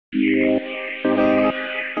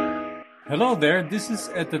Hello there, this is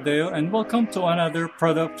Tadeo and welcome to another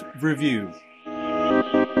product review.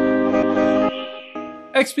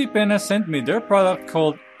 XP Pen has sent me their product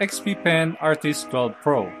called XP Pen Artist 12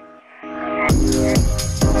 Pro.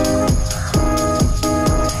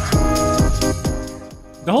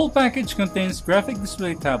 The whole package contains graphic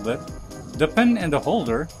display tablet, the pen and the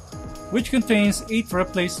holder, which contains 8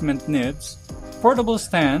 replacement nibs, portable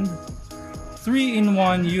stand,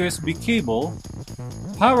 3-in-1 USB cable,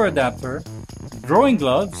 power adapter, drawing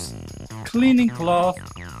gloves, cleaning cloth,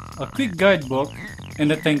 a quick guidebook,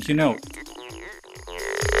 and a thank you note.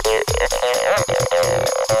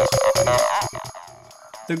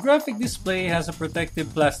 The graphic display has a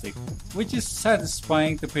protective plastic, which is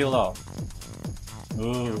satisfying to peel off.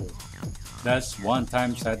 Ooh, that's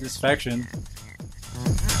one-time satisfaction.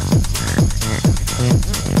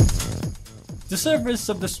 The surface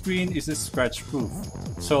of the screen is scratch-proof,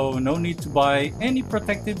 so no need to buy any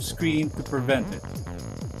protective screen to prevent it.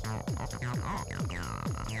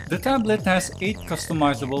 The tablet has 8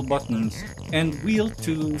 customizable buttons and wheel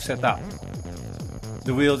to set up.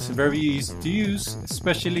 The wheel is very easy to use,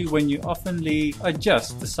 especially when you oftenly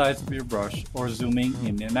adjust the size of your brush or zooming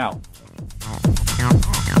in and out.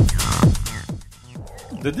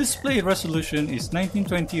 The display resolution is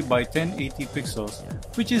 1920 by 1080 pixels,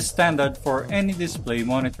 which is standard for any display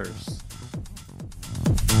monitors.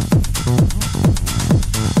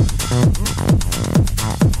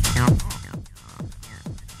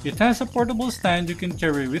 It has a portable stand you can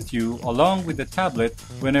carry with you along with the tablet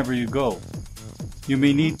whenever you go. You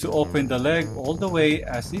may need to open the leg all the way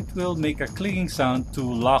as it will make a clicking sound to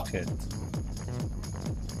lock it.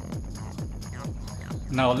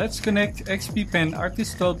 Now let's connect XP Pen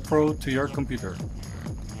Artist 12 Pro to your computer.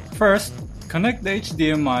 First, connect the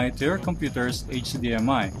HDMI to your computer's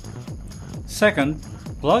HDMI. Second,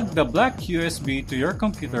 plug the black USB to your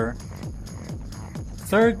computer.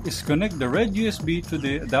 Third is connect the red USB to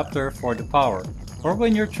the adapter for the power, or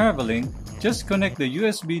when you're traveling, just connect the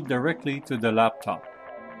USB directly to the laptop.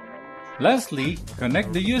 Lastly,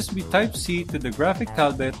 connect the USB Type-C to the graphic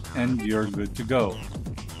tablet and you're good to go.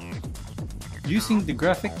 Using the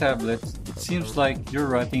graphic tablet, it seems like you're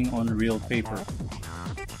writing on real paper.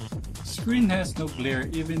 The screen has no glare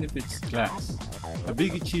even if it's glass, a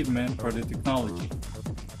big achievement for the technology.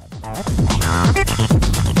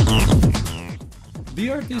 The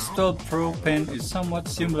Artist 12 Pro pen is somewhat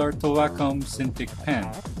similar to Wacom Cintiq pen,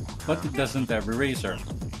 but it doesn't have a eraser,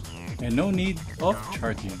 and no need of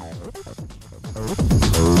charging.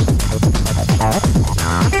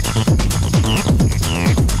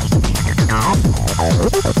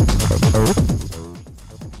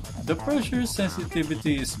 The pressure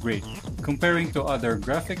sensitivity is great. Comparing to other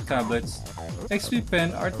graphic tablets, XP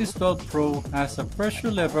Pen Artist 12 Pro has a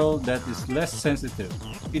pressure level that is less sensitive.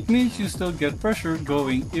 It means you still get pressure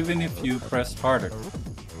going even if you press harder.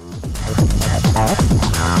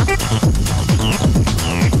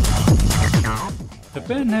 The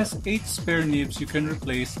pen has 8 spare nibs you can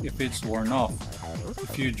replace if it's worn off.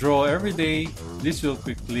 If you draw every day, this will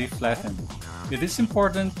quickly flatten. It is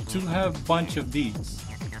important to have a bunch of these,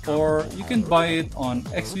 or you can buy it on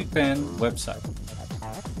XP Pen website.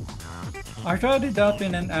 I tried it out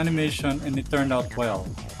in an animation and it turned out well.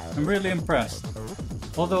 I'm really impressed.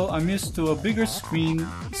 Although I'm used to a bigger screen,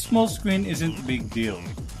 a small screen isn't a big deal.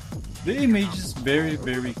 The image is very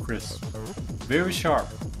crisp, very sharp.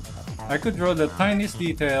 I could draw the tiniest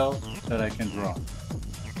detail that I can draw.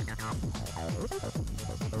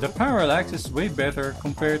 The parallax is way better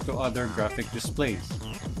compared to other graphic displays.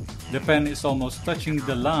 The pen is almost touching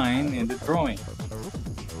the line in the drawing.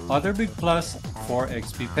 Other big plus for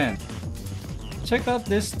XP Pen. Check out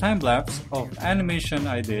this time-lapse of animation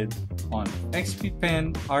I did on XP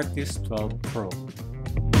Pen Artist 12 Pro.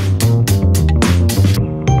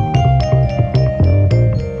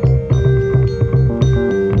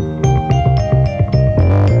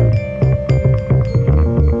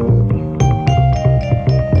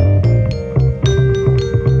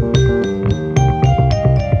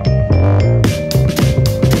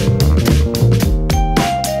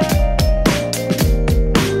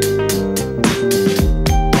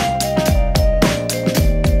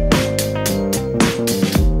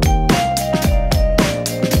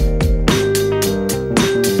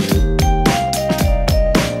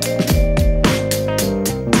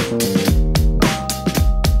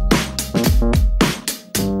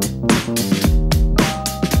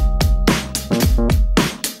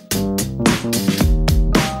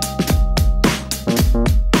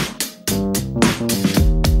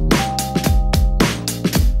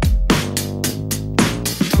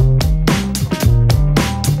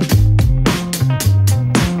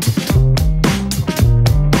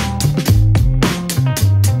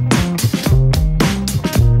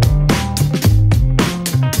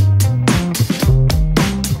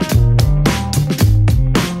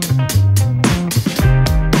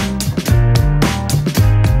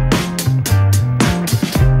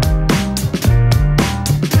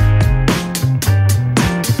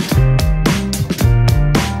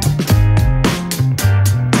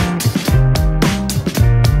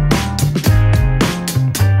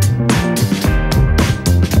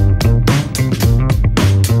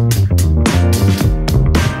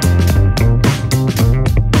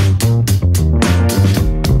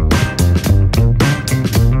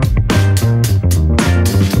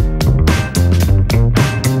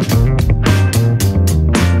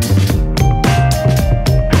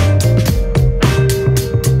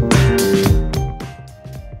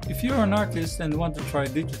 and want to try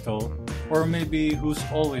digital, or maybe who's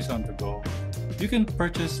always on the go, you can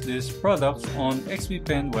purchase these products on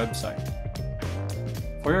XBPen website.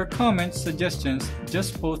 For your comments, suggestions,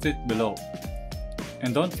 just post it below.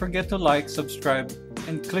 And don't forget to like, subscribe,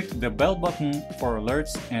 and click the bell button for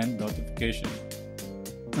alerts and notifications.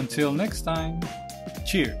 Until next time,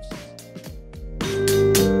 cheers!